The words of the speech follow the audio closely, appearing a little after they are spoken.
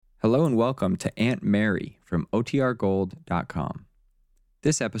Hello and welcome to Aunt Mary from OTRGold.com.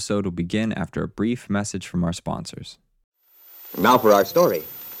 This episode will begin after a brief message from our sponsors. Now for our story.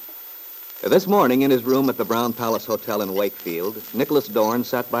 This morning in his room at the Brown Palace Hotel in Wakefield, Nicholas Dorn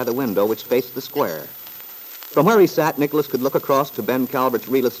sat by the window which faced the square. From where he sat, Nicholas could look across to Ben Calvert's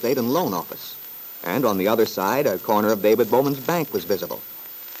real estate and loan office. And on the other side, a corner of David Bowman's bank was visible.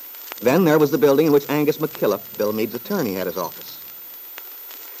 Then there was the building in which Angus McKillop, Bill Meade's attorney, had his office.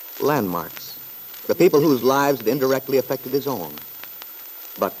 Landmarks. The people whose lives had indirectly affected his own.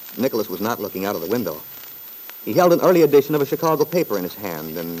 But Nicholas was not looking out of the window. He held an early edition of a Chicago paper in his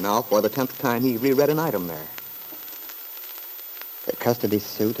hand, and now for the 10th time he reread an item there. The custody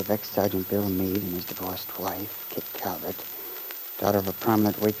suit of ex-Sergeant Bill Meade and his divorced wife, Kit Calvert, daughter of a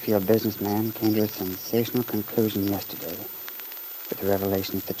prominent Wakefield businessman, came to a sensational conclusion yesterday with the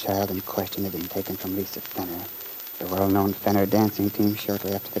revelation that the child in question had been taken from Lisa Fenner, the well-known Fenner dancing team,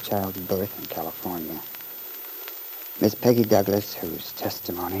 shortly after the child's birth in California. Miss Peggy Douglas, whose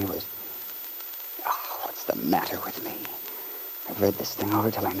testimony was... Oh, what's the matter with me? I've read this thing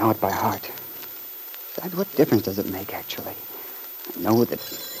over till I know it by heart. Besides, what difference does it make, actually? I know that...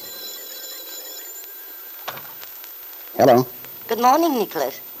 Hello? Good morning,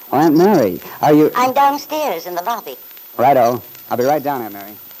 Nicholas. Oh, Aunt Mary, are you... I'm downstairs in the lobby. Righto. I'll be right down, Aunt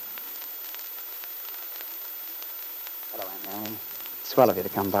Mary. Hello, Aunt Mary. Swell of you to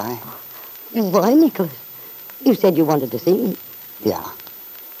come by. Why, Nicholas? You said you wanted to see me. Yeah.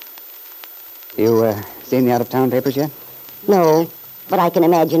 You, seen the out-of-town papers yet? No, but I can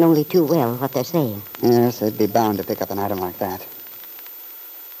imagine only too well what they're saying. Yes, they'd be bound to pick up an item like that.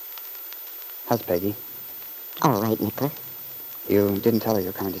 How's Peggy? All right, Nicholas. You didn't tell her you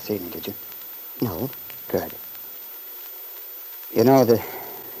were coming to see me, did you? No. Good. You know,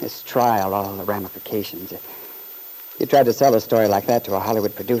 this trial, all the ramifications. If you tried to sell a story like that to a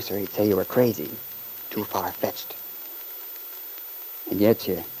Hollywood producer, he'd say you were crazy, too far-fetched. And yet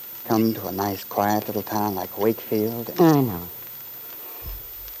you come to a nice, quiet little town like Wakefield. I know.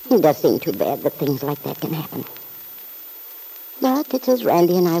 It does seem too bad that things like that can happen. But it's as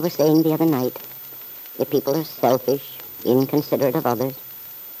Randy and I were saying the other night. If people are selfish, inconsiderate of others,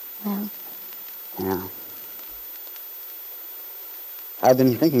 well... Yeah. I've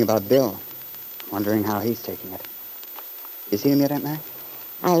been thinking about Bill, wondering how he's taking it. You see him yet, Aunt Mary?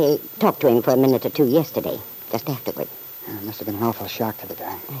 I talked to him for a minute or two yesterday, just afterward. It must have been an awful shock to the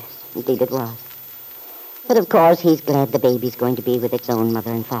guy. Yes, indeed it was. But of course, he's glad the baby's going to be with its own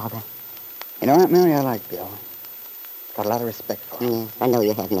mother and father. You know, Aunt Mary, I like Bill. Got a lot of respect for him. Yes, I know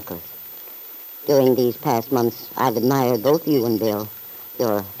you have, Nicholas. During these past months, I've admired both you and Bill,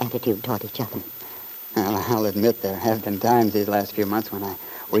 your attitude toward each other. Well, I'll admit there have been times these last few months when I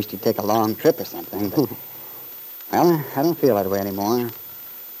wished he'd take a long trip or something, but... Well, I don't feel that way anymore.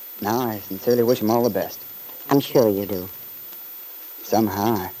 Now I sincerely wish him all the best. I'm sure you do.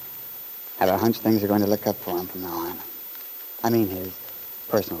 Somehow, I have a hunch things are going to look up for him from now on. I mean his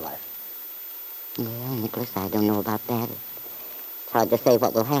personal life. Well, Nicholas, I don't know about that. It's hard to say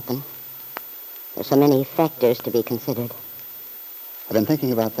what will happen. There's so many factors to be considered. I've been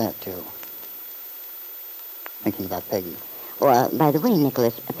thinking about that, too. Thinking about Peggy. Oh, by the way,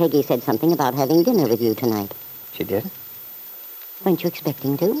 Nicholas, Peggy said something about having dinner with you tonight. She did? Weren't you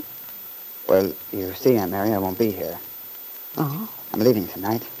expecting to? Well, you see, Aunt Mary, I won't be here. Oh? I'm leaving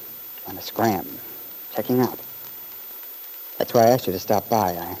tonight. On a scram. Checking out. That's why I asked you to stop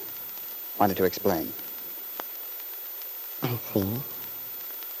by. I wanted to explain. I see.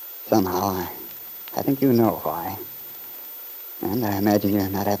 Somehow, I think you know why. And I imagine you're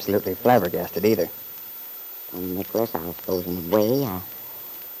not absolutely flabbergasted either. Well, Nicholas, I suppose in a way I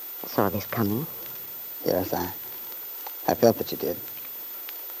saw this coming. Yes, I felt that you did.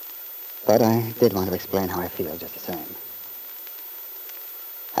 But I did want to explain how I feel just the same.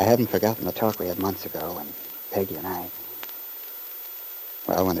 I haven't forgotten the talk we had months ago when Peggy and I...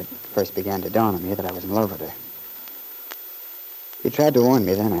 Well, when it first began to dawn on me that I was in love with her. You tried to warn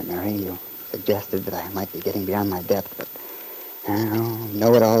me then, Aunt Mary. You suggested that I might be getting beyond my depth, but...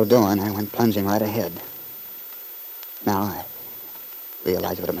 know-it-all doing, I went plunging right ahead. Now I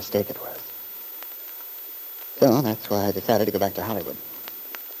realize what a mistake it was. So that's why I decided to go back to Hollywood.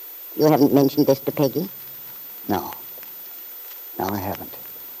 You haven't mentioned this to Peggy? No. No, I haven't.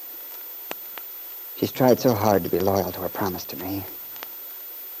 She's tried so hard to be loyal to her promise to me.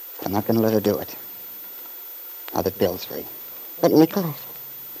 I'm not going to let her do it. Now that Bill's free. But, Nicholas,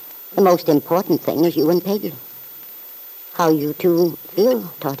 the most important thing is you and Peggy. How you two feel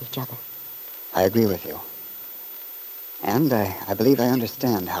toward each other. I agree with you. And I believe I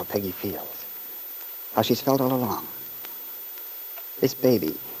understand how Peggy feels. How she's felt all along. This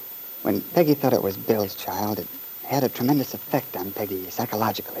baby, When Peggy thought it was Bill's child, it had a tremendous effect on Peggy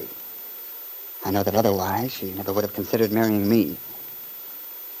psychologically. I know that otherwise she never would have considered marrying me.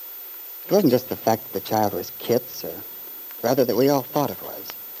 It wasn't just the fact that the child was Kit's, or rather that we all thought it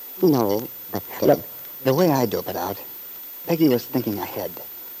was. No, but... Look, the way I dope it out, Peggy was thinking ahead.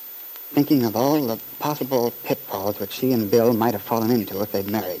 Thinking of all the possible pitfalls which she and Bill might have fallen into if they'd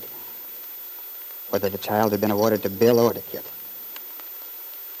married. Whether the child had been awarded to Bill or to Kit.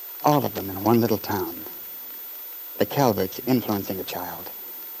 All of them in one little town. The Calverts influencing the child.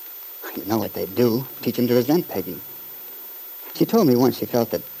 You know what they'd do, teach him to resent Peggy. She told me once she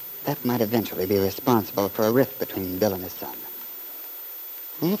felt that might eventually be responsible for a rift between Bill and his son.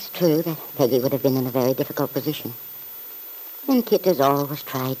 It's true that Peggy would have been in a very difficult position. And Kit has always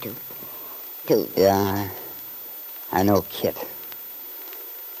tried to... Yeah, I know Kit.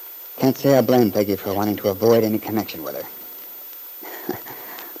 Can't say I blame Peggy for wanting to avoid any connection with her.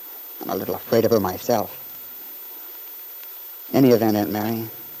 I'm a little afraid of her myself. Any event, Aunt Mary,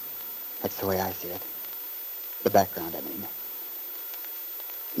 that's the way I see it. The background, I mean.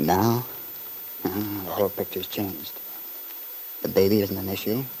 Now, the whole picture's changed. The baby isn't an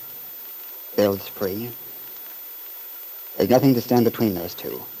issue. Bill's free. There's nothing to stand between those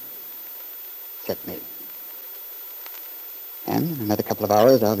two. Except me. And in another couple of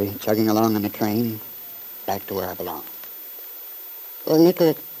hours, I'll be chugging along on the train back to where I belong. Well,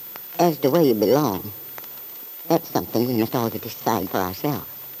 Nicholas, as to where you belong, that's something we must all decide for ourselves.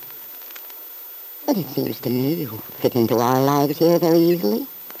 But it seems to me you fit into our lives here very easily.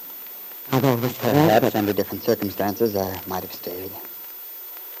 I've always heard Perhaps under different circumstances I might have stayed.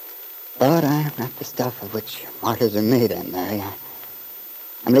 But I'm not the stuff of which martyrs are made, Aunt Mary.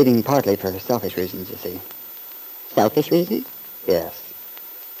 I'm leaving partly for selfish reasons, you see. Selfish reasons? Yes.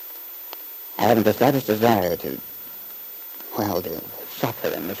 I haven't the slightest desire to suffer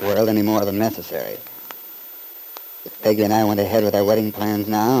in this world any more than necessary. If Peggy and I went ahead with our wedding plans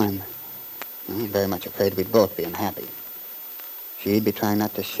now, I'm very much afraid we'd both be unhappy. She'd be trying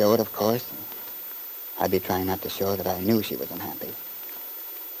not to show it, of course. And I'd be trying not to show that I knew she was unhappy.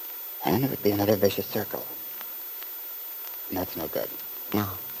 And it would be another vicious circle. And that's no good. No,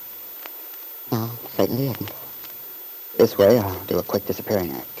 certainly isn't. This way, I'll do a quick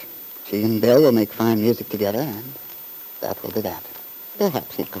disappearing act. She and Bill will make fine music together, and that will be that.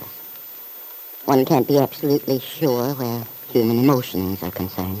 Perhaps, Nicholas. One can't be absolutely sure where human emotions are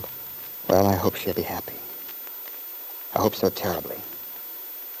concerned. Well, I hope she'll be happy. I hope so terribly.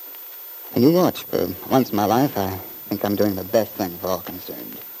 And you watch. For once in my life, I think I'm doing the best thing for all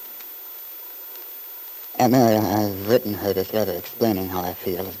concerned. Aunt Mary, I've written her this letter explaining how I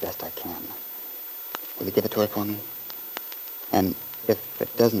feel as best I can. Will you give it to her for me? And if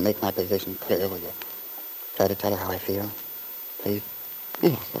it doesn't make my position clear, will you try to tell her how I feel? Please?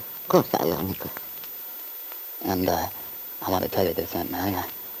 Yes, of course I will, Nicholas. And I want to tell you this, Aunt Mary.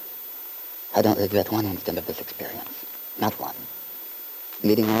 I don't regret one instant of this experience. Not one.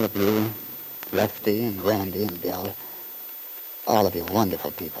 Meeting all of you, Lefty and Randy and Bill, all of you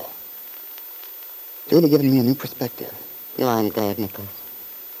wonderful people. It's really given me a new perspective. Well, I'm glad, Nicholas.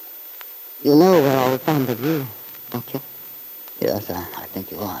 You know we're all fond of you, don't you? Yes, I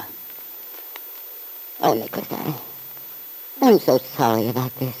think you are. Oh, Nicholas, I'm so sorry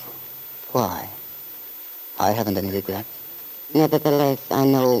about this. Why? I haven't any regrets. Nevertheless, I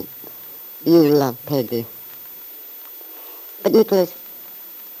know you love Peggy. But, Nicholas,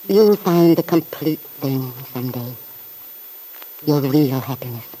 you'll find the complete thing someday. Your real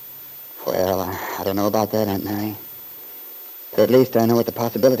happiness. Well, I don't know about that, Aunt Mary. But at least I know what the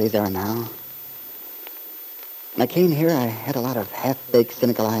possibilities are now. When I came here, I had a lot of half-baked,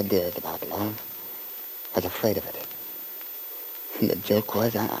 cynical ideas about love. I was afraid of it. And the joke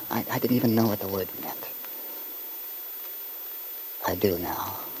was, I didn't even know what the word meant. I do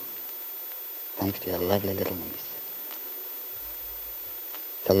now. Thanks to your lovely little niece.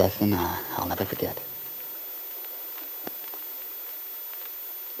 It's a lesson I'll never forget.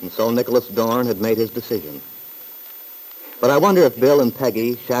 And so Nicholas Dorn had made his decision. But I wonder if Bill and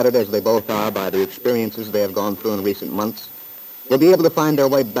Peggy, shattered as they both are by the experiences they have gone through in recent months, will be able to find their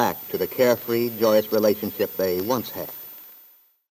way back to the carefree, joyous relationship they once had.